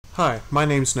Hi, my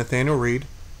name is Nathaniel Ried,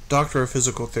 Doctor of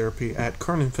Physical Therapy at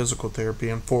Kernan Physical Therapy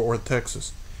in Fort Worth,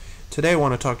 Texas. Today I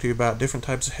want to talk to you about different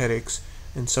types of headaches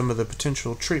and some of the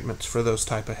potential treatments for those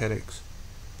type of headaches.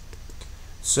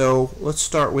 So let's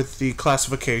start with the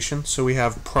classification. So we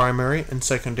have primary and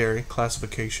secondary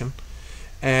classification.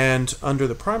 And under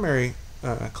the primary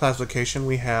classification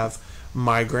we have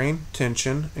migraine,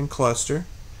 tension, and cluster.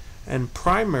 And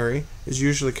primary is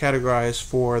usually categorized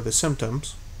for the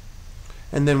symptoms.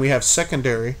 And then we have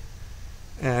secondary,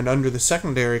 and under the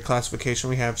secondary classification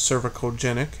we have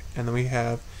cervicogenic, and then we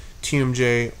have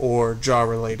TMJ or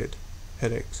jaw-related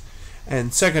headaches.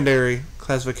 And secondary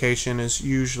classification is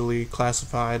usually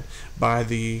classified by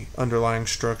the underlying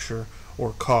structure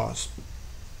or cause.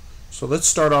 So let's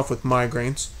start off with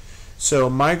migraines. So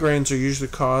migraines are usually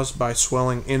caused by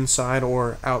swelling inside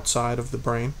or outside of the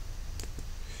brain.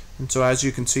 And so as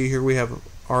you can see here, we have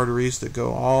arteries that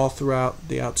go all throughout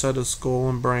the outside of the skull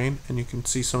and brain, and you can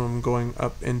see some of them going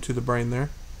up into the brain there.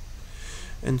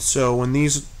 And so when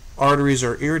these arteries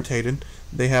are irritated,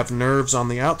 they have nerves on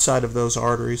the outside of those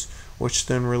arteries which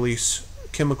then release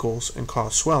chemicals and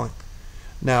cause swelling.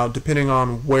 Now, depending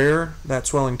on where that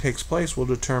swelling takes place will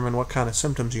determine what kind of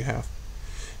symptoms you have.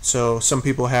 So some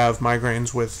people have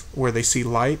migraines where they see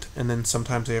light, and then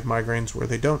sometimes they have migraines where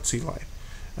they don't see light.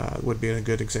 Would be a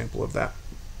good example of that.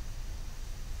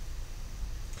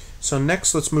 So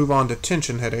next, let's move on to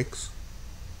tension headaches.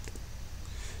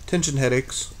 Tension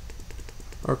headaches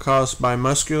are caused by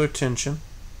muscular tension,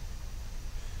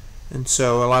 and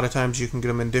so a lot of times you can get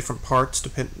them in different parts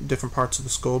of the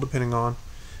skull, depending on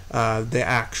the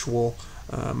actual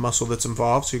muscle that's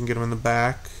involved. So you can get them in the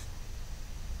back,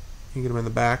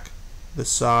 the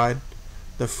side,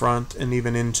 the front, and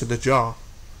even into the jaw.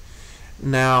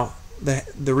 Now,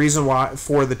 the reason why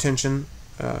for the tension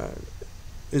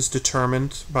is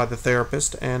determined by the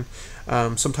therapist, and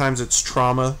sometimes it's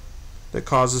trauma that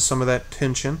causes some of that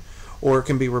tension, or it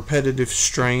can be repetitive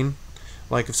strain,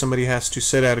 like if somebody has to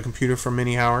sit at a computer for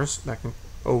many hours, that can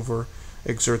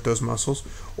overexert those muscles,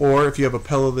 or if you have a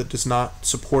pillow that does not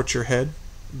support your head,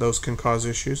 those can cause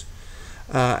issues.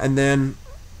 And then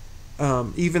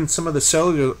even some of the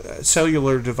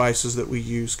cellular devices that we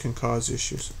use can cause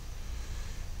issues.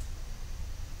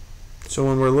 So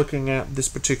when we're looking at this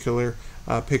particular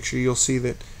picture, you'll see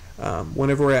that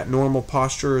whenever we're at normal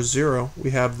posture or zero,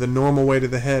 we have the normal weight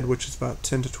of the head, which is about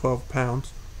 10 to 12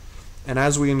 pounds. And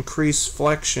as we increase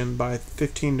flexion by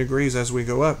 15 degrees as we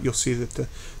go up, you'll see that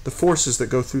the forces that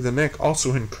go through the neck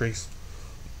also increase.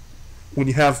 When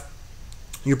you have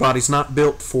your body's not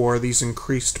built for these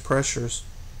increased pressures,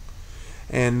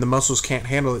 and the muscles can't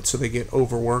handle it, so they get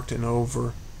overworked and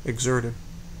overexerted.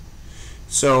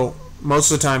 So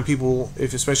most of the time people,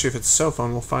 especially if it's a cell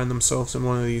phone, will find themselves in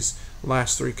one of these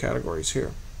last three categories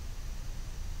here.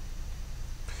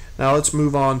 Now let's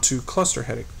move on to cluster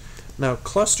headache. Now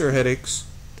cluster headaches,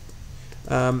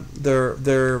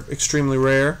 they're extremely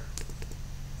rare,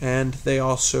 and they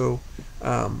also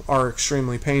are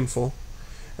extremely painful.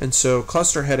 And so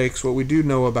cluster headaches, what we do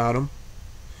know about them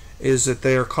is that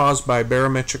they are caused by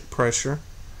barometric pressure,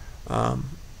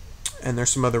 and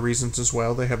there's some other reasons as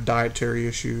well. They have dietary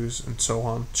issues and so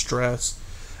on, stress.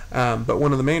 But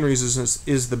one of the main reasons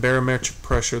is the barometric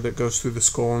pressure that goes through the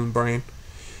skull and brain.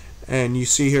 And you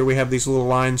see here we have these little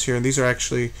lines here, and these are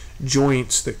actually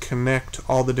joints that connect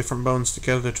all the different bones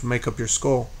together to make up your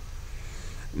skull.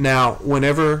 Now,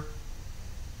 whenever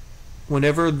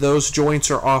those joints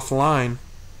are offline,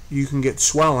 you can get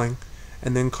swelling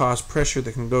and then cause pressure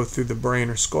that can go through the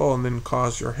brain or skull and then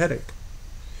cause your headache.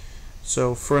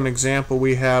 So for an example,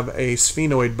 we have a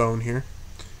sphenoid bone here,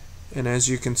 and as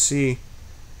you can see,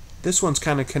 this one's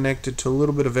kind of connected to a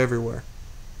little bit of everywhere.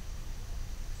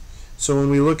 So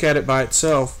when we look at it by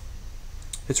itself,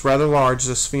 it's rather large,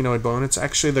 the sphenoid bone. It's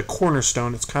actually the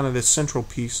cornerstone. It's kind of the central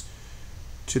piece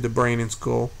to the brain and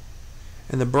skull.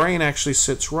 And the brain actually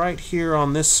sits right here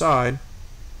on this side.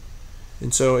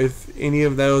 And so if any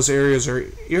of those areas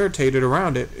are irritated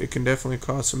around it, it can definitely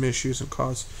cause some issues and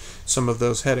cause some of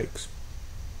those headaches.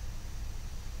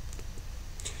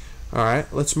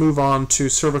 Alright, let's move on to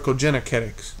cervicogenic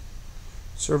headaches.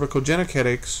 Cervicogenic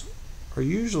headaches are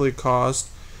usually caused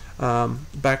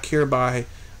back here by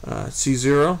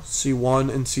C0,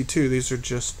 C1, and C2. These are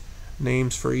just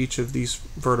names for each of these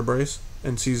vertebrae,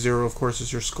 and C0 of course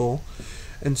is your skull.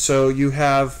 And so you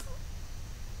have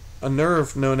a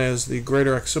nerve known as the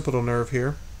greater occipital nerve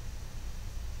here,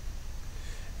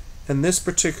 and this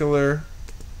particular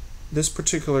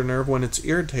nerve, when it's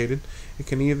irritated, it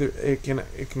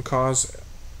can cause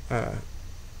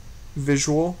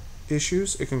visual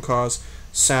issues, it can cause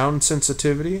sound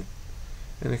sensitivity,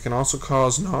 and it can also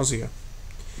cause nausea.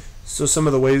 So some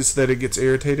of the ways that it gets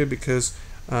irritated, because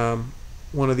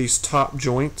one of these top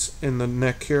joints in the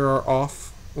neck here are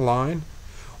offline,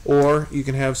 or you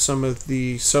can have some of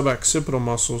the suboccipital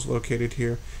muscles located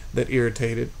here that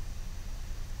irritate it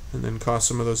and then cause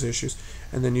some of those issues.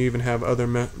 And then you even have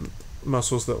other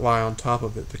muscles that lie on top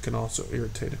of it that can also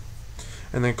irritate it.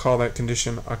 And then call that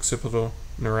condition occipital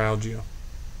neuralgia.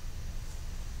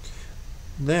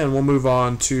 Then we'll move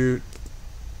on to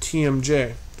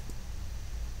TMJ.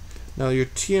 Now your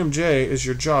TMJ is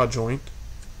your jaw joint.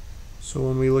 So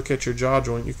when we look at your jaw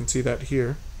joint, you can see that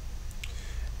here.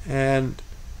 And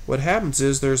what happens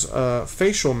is there's a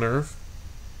facial nerve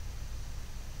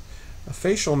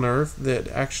that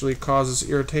actually causes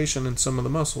irritation in some of the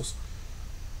muscles.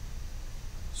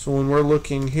 So when we're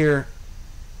looking here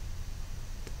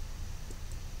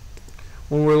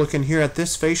at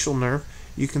this facial nerve,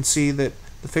 you can see that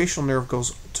the facial nerve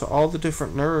goes to all the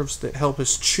different nerves that help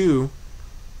us chew.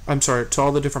 To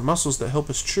all the different muscles that help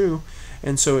us chew,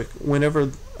 and so whenever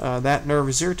that nerve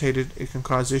is irritated, it can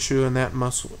cause issue in that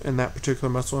muscle, in that particular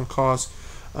muscle, and cause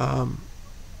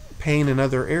pain in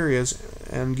other areas,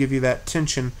 and give you that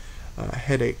tension,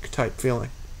 headache type feeling.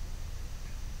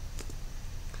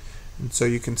 And so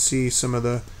you can see some of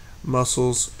the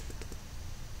muscles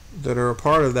that are a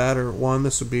part of that are one.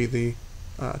 This would be the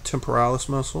temporalis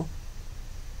muscle,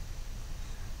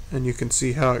 and you can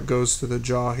see how it goes to the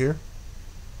jaw here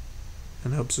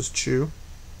and helps us chew.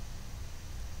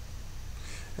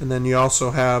 And then you also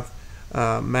have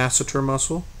masseter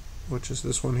muscle, which is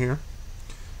this one here.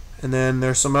 And then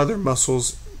there's some other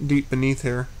muscles deep beneath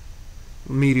here,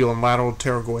 medial and lateral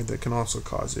pterygoid, that can also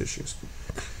cause issues.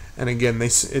 And again,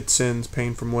 it sends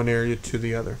pain from one area to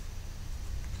the other.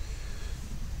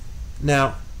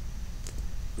 Now,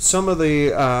 some of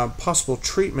the possible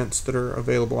treatments that are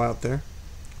available out there,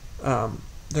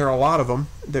 there are a lot of them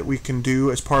that we can do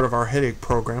as part of our headache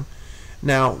program.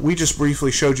 Now, we just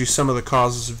briefly showed you some of the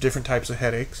causes of different types of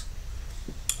headaches,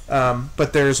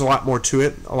 but there's a lot more to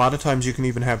it. A lot of times you can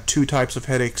even have two types of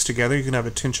headaches together. You can have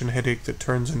a tension headache that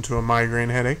turns into a migraine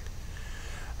headache,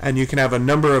 and you can have a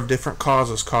number of different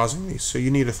causes causing these. So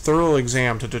you need a thorough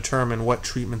exam to determine what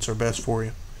treatments are best for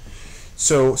you.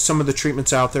 So some of the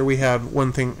treatments out there, we have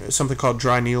something called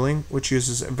dry needling, which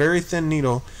uses a very thin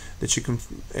needle that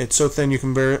it's so thin you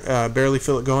can barely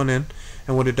feel it going in.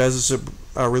 And what it does is it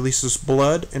releases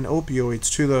blood and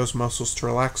opioids to those muscles to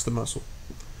relax the muscle.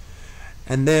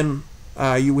 And then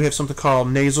we have something called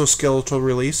nasoskeletal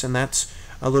release, and that's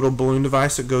a little balloon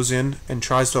device that goes in and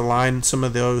tries to align some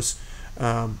of those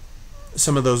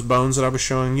bones that I was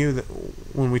showing you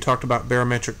when we talked about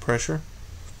barometric pressure.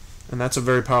 And that's a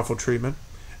very powerful treatment.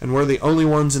 And we're the only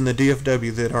ones in the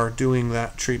DFW that are doing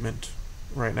that treatment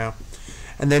right now.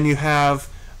 And then you have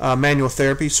manual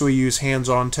therapy, so we use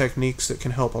hands-on techniques that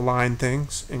can help align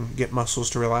things and get muscles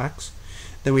to relax.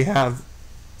 Then we have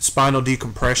spinal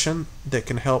decompression that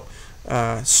can help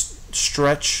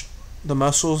stretch the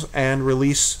muscles and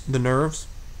release the nerves.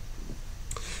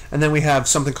 And then we have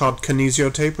something called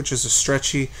kinesio tape, which is a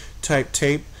stretchy type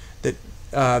tape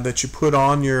that you put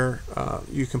on your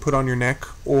you can put on your neck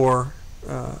or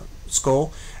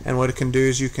skull, and what it can do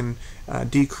is you can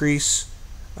decrease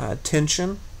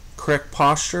tension, correct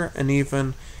posture, and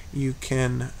even you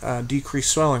can decrease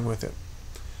swelling with it.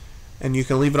 And you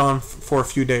can leave it on for a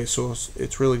few days, so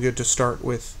it's really good to start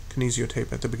with kinesio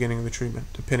tape at the beginning of the treatment,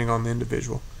 depending on the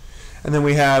individual. And then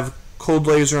we have cold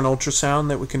laser and ultrasound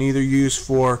that we can either use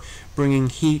for bringing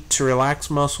heat to relax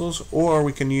muscles, or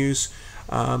we can use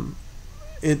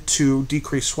it to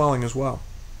decrease swelling as well.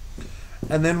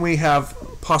 And then we have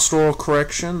postural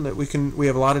correction that we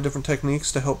have a lot of different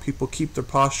techniques to help people keep their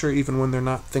posture even when they're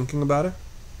not thinking about it.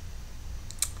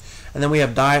 And then we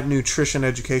have diet nutrition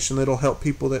education that'll help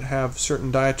people that have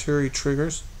certain dietary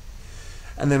triggers.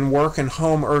 And then work and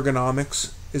home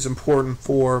ergonomics is important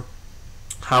for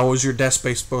how is your desk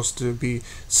space supposed to be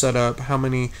set up, how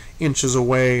many inches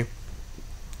away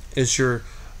is your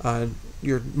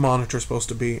monitor supposed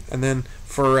to be, and then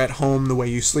for at home, the way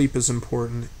you sleep is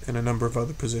important, and a number of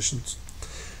other positions.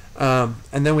 And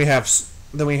then we have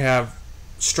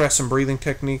stress and breathing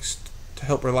techniques to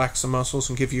help relax the muscles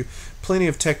and give you plenty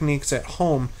of techniques at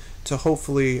home to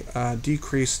hopefully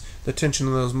decrease the tension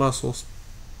in those muscles,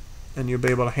 and you'll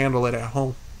be able to handle it at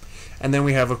home. And then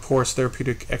we have, of course,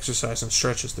 therapeutic exercise and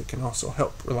stretches that can also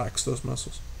help relax those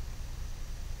muscles.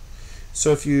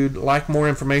 So if you'd like more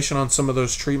information on some of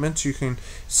those treatments, you can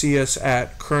see us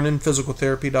at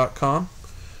KernanPhysicalTherapy.com,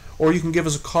 or you can give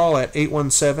us a call at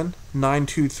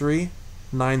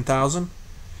 817-923-9000.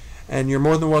 And you're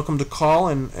more than welcome to call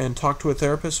and talk to a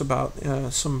therapist about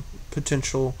some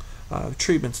potential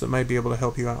treatments that might be able to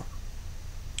help you out.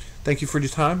 Thank you for your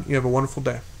time. You have a wonderful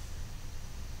day.